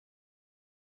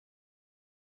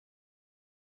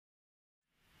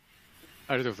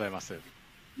ありがとうございます。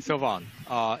Sylvain,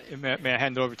 may I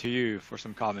hand over to you for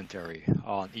some commentary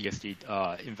on ESG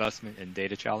investment and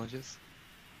data challenges?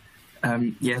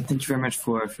 Yeah, thank you very much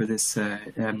for this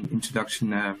introduction.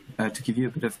 To give you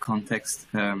a bit of context,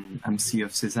 I'm CEO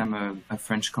of SESAMm, a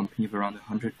French company of around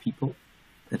 100 people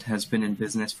that has been in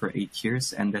business for 8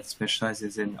 years and that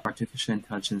specializes in artificial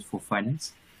intelligence for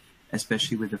finance,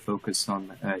 especially with a focus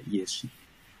on ESG.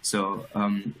 So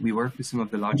we work with some of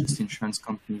the largest insurance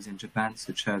companies in Japan,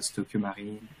 such as Tokyo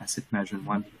Marine, Asset Management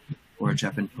One, or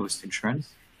Japan Post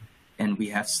Insurance. And we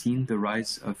have seen the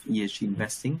rise of ESG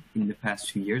investing in the past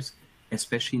few years,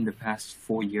 especially in the past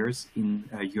 4 years in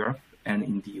Europe and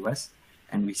in the US.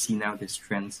 And we see now this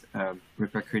trend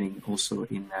repercuting also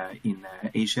in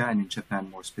Asia and in Japan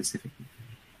more specifically.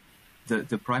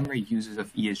 The primary uses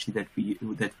of ESG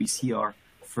that we see are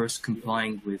first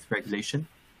complying with regulation.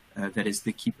 That is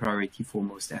the key priority for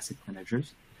most asset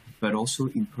managers, but also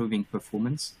improving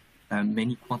performance.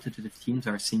 Many quantitative teams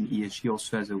are seeing ESG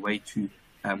also as a way to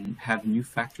have new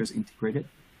factors integrated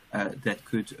that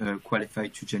could qualify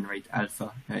to generate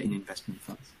alpha in investment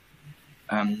funds.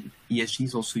 ESG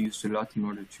is also used a lot in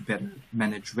order to better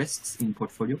manage risks in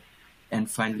portfolio, and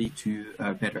finally to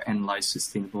better analyze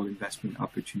sustainable investment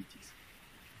opportunities.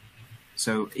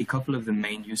 So a couple of the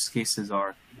main use cases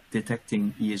are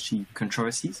detecting ESG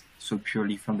controversies, so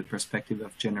purely from the perspective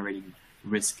of generating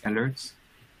risk alerts,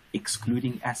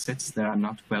 excluding assets that are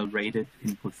not well rated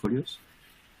in portfolios,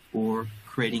 or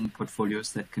creating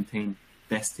portfolios that contain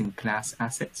best-in-class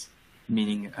assets,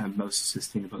 meaning most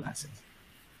sustainable assets.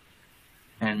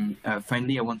 And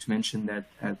finally, I want to mention that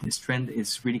this trend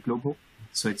is really global.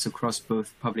 So it's across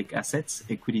both public assets,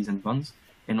 equities and bonds,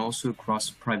 and also across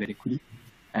private equity.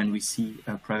 And we see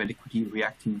private equity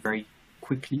reacting very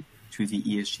quickly to the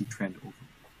ESG trend overall.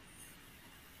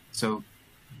 So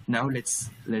now let's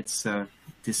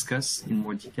discuss in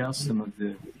more detail some of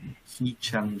the key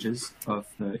challenges of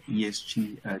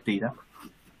ESG data.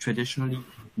 Traditionally,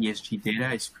 ESG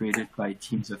data is created by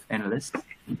teams of analysts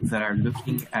that are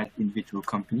looking at individual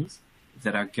companies,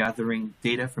 that are gathering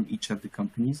data from each of the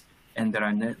companies, and that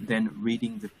are then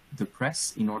reading the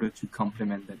press in order to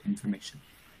complement that information.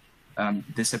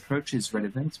 This approach is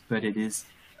relevant, but it is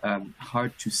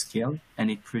hard to scale,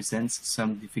 and it presents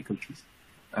some difficulties.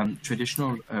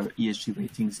 Traditional ESG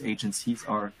ratings agencies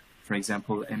are, for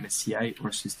example, MSCI or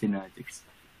Sustainalytics.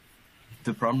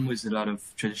 The problem with a lot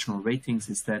of traditional ratings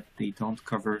is that they don't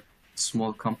cover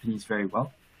small companies very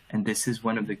well, and this is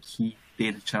one of the key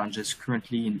data challenges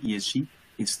currently in ESG,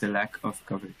 is the lack of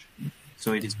coverage.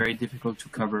 So it is very difficult to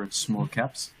cover small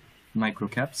caps, micro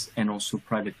caps, and also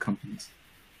private companies.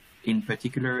 In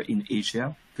particular, in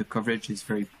Asia, the coverage is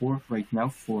very poor right now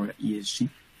for ESG,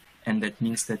 and that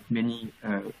means that many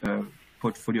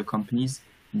portfolio companies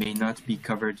may not be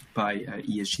covered by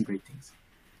ESG ratings.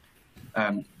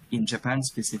 In Japan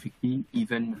specifically,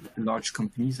 even large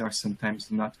companies are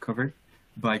sometimes not covered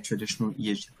by traditional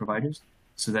ESG providers,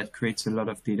 so that creates a lot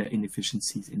of data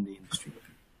inefficiencies in the industry.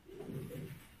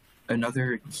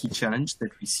 Another key challenge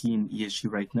that we see in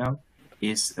ESG right now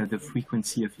is the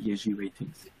frequency of ESG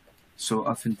ratings. So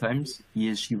oftentimes,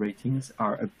 ESG ratings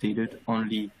are updated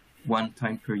only one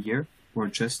time per year or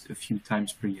just a few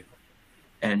times per year.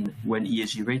 And when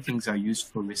ESG ratings are used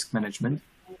for risk management,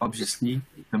 obviously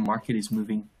the market is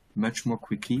moving much more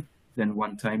quickly than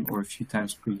one time or a few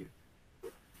times per year.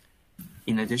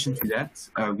 In addition to that,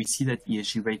 we see that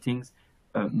ESG ratings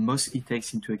mostly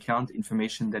takes into account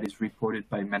information that is reported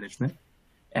by management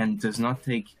and does not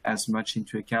take as much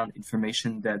into account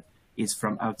information that is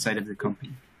from outside of the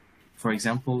company. For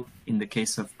example, in the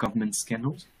case of government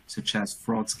scandals, such as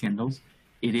fraud scandals,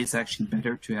 it is actually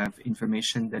better to have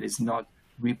information that is not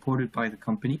reported by the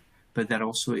company, but that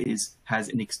also has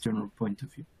an external point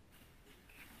of view.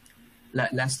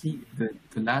 Lastly,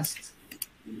 the last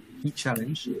key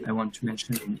challenge I want to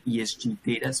mention in ESG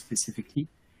data specifically,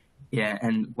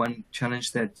 and one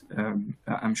challenge that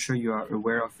I'm sure you are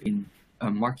aware of in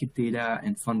market data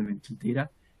and fundamental data,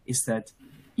 is that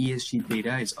ESG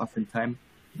data is oftentimes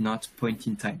not point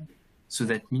in time. So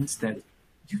that means that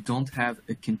you don't have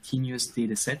a continuous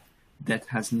data set that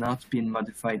has not been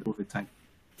modified over time.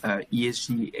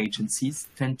 ESG agencies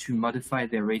tend to modify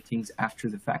their ratings after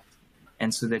the fact.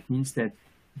 And so that means that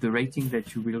the rating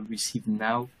that you will receive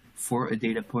now for a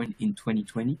data point in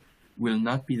 2020 will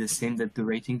not be the same that the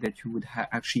rating that you would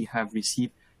actually have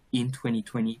received in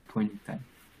 2020 point in time.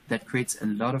 That creates a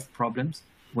lot of problems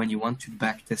when you want to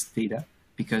backtest data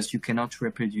because you cannot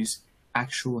reproduce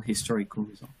actual historical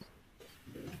results.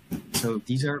 So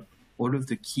these are all of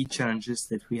the key challenges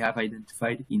that we have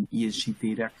identified in ESG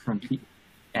data currently.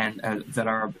 and that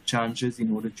are challenges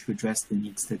in order to address the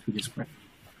needs that we described.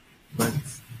 But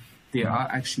there are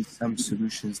actually some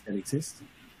solutions that exist.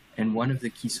 And one of the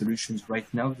key solutions right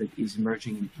now that is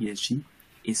emerging in ESG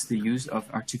is the use of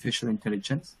artificial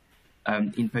intelligence,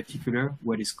 in particular,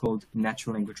 what is called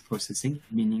natural language processing,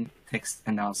 meaning text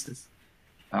analysis.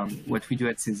 What we do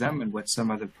at SESAMm and what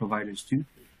some other providers do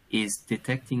is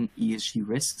detecting ESG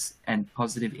risks and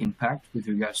positive impact with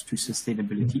regards to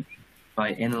sustainability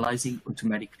by analyzing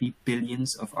automatically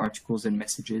billions of articles and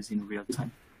messages in real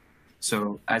time.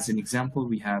 So as an example,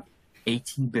 we have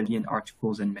 18 billion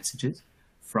articles and messages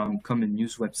from common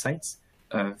news websites,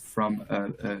 from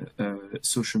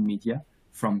social media,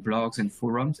 from blogs and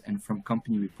forums, and from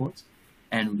company reports.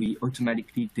 And we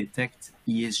automatically detect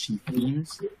ESG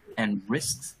themes and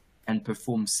risks and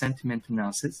perform sentiment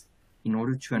analysis in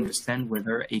order to understand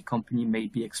whether a company may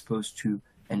be exposed to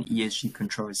an ESG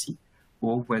controversy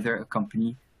or whether a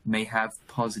company may have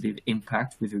positive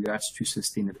impact with regards to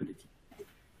sustainability.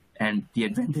 And the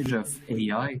advantage of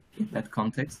AI in that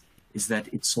context is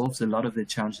that it solves a lot of the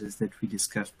challenges that we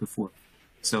discussed before.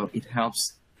 So it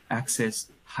helps access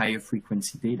higher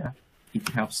frequency data. It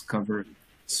helps cover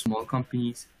small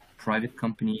companies, private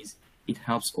companies. It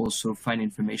helps also find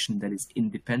information that is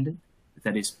independent,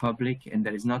 that is public, and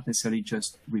that is not necessarily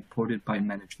just reported by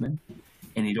management.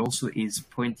 And it also is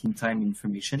point-in-time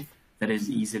information that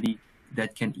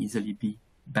can easily be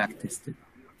backtested.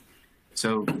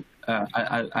 So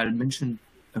I'll mention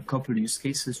a couple of use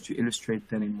cases to illustrate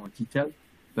that in more detail.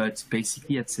 But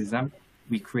basically at SESAMm,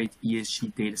 we create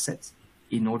ESG datasets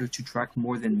in order to track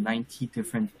more than 90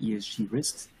 different ESG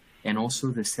risks and also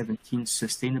the 17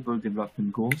 sustainable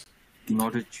development goals in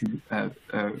order to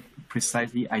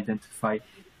precisely identify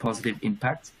positive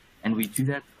impact. And we do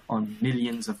that on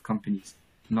millions of companies,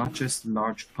 not just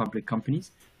large public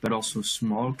companies, but also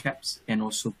small caps and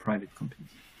also private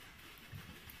companies.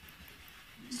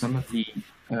 Some of the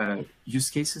use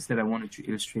cases that I wanted to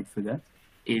illustrate for that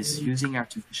is using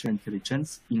artificial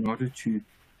intelligence in order to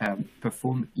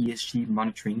perform ESG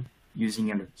monitoring using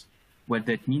alerts. What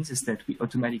that means is that we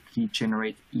automatically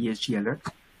generate ESG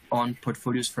alerts on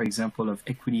portfolios, for example, of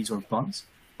equities or bonds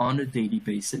on a daily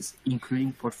basis,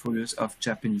 including portfolios of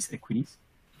Japanese equities.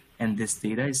 And this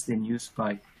data is then used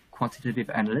by quantitative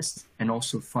analysts and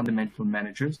also fundamental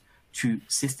managers to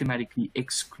systematically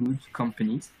exclude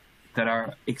companies that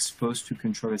are exposed to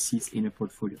controversies in a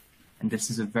portfolio. And this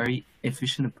is a very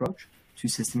efficient approach to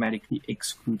systematically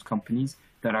exclude companies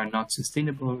that are not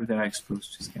sustainable or that are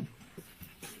exposed to scandal.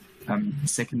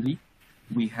 Secondly,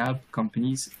 we help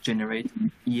companies generate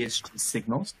ESG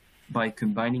signals by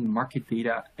combining market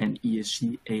data and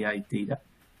ESG AI data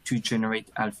to generate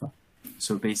alpha.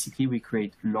 So basically, we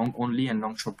create long-only and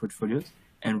long-short portfolios,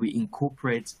 and we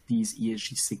incorporate these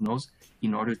ESG signals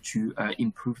in order to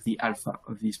improve the alpha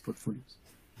of these portfolios.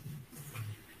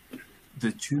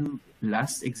 The two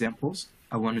last examples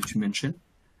I wanted to mention,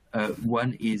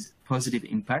 one is positive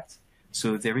impact.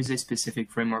 So there is a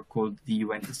specific framework called the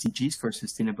UN SDGs for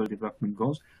Sustainable Development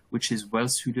Goals, which is well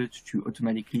suited to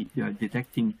automatically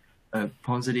detecting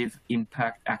positive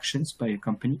impact actions by a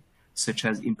company, such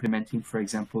as implementing, for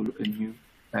example, a new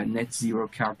net zero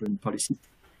carbon policy.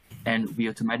 And we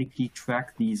automatically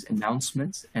track these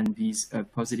announcements and these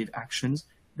positive actions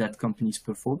that companies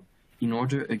perform in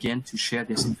order, again, to share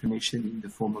this information in the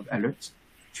form of alerts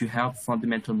to help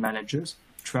fundamental managers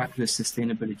track the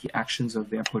sustainability actions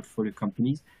of their portfolio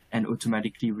companies and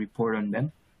automatically report on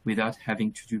them without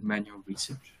having to do manual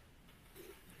research.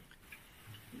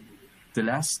 The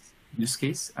last use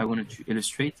case I wanted to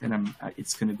illustrate, and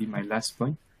it's going to be my last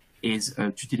point, is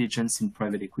due diligence in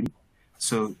private equity.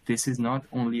 So this is not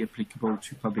only applicable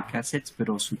to public assets, but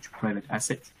also to private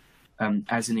assets.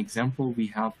 As an example, we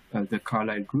have the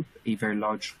Carlyle Group, a very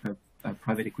large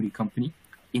private equity company,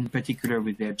 in particular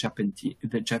with their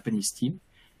Japanese team.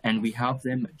 And we help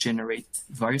them generate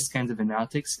various kinds of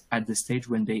analytics at the stage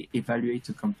when they evaluate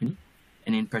a company.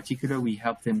 And in particular, we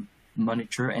help them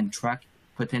monitor and track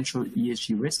potential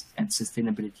ESG risks and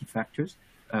sustainability factors,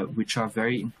 which are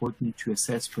very important to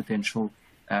assess potential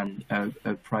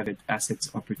private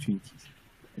assets opportunities.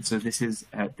 And so this is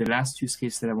the last use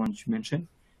case that I wanted to mention.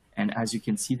 And as you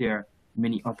can see, there are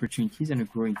many opportunities and a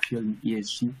growing field in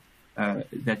ESG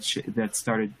that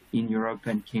started in Europe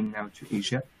and came now to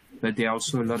Asia. But there are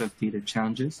also a lot of data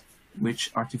challenges, which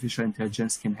artificial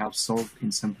intelligence can help solve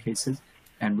in some cases,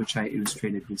 and which I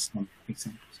illustrated with some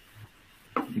examples.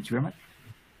 Thank you very much.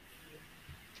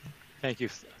 Thank you,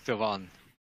 Sylvain.